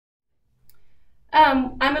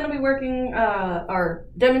I'm going to be working or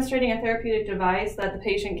demonstrating a therapeutic device that the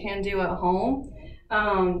patient can do at home.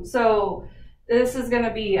 So this is going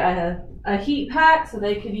to be a heat pack, so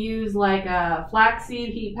they could use like a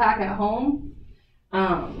flaxseed heat pack at home.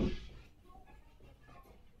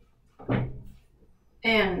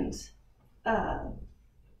 And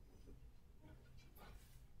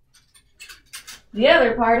the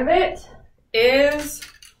other part of it is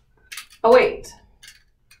a weight.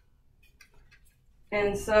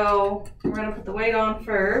 And so we're going to put the weight on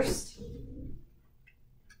first.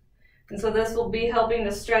 And so this will be helping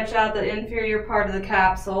to stretch out the inferior part of the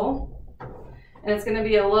capsule. And it's going to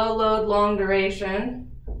be a low load, long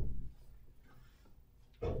duration.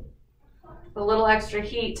 A little extra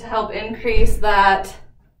heat to help increase that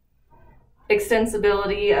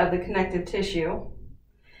extensibility of the connective tissue.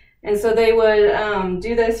 And so they would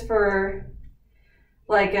do this for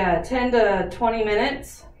like 10 to 20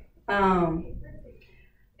 minutes. And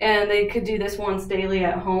they could do this once daily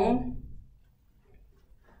at home.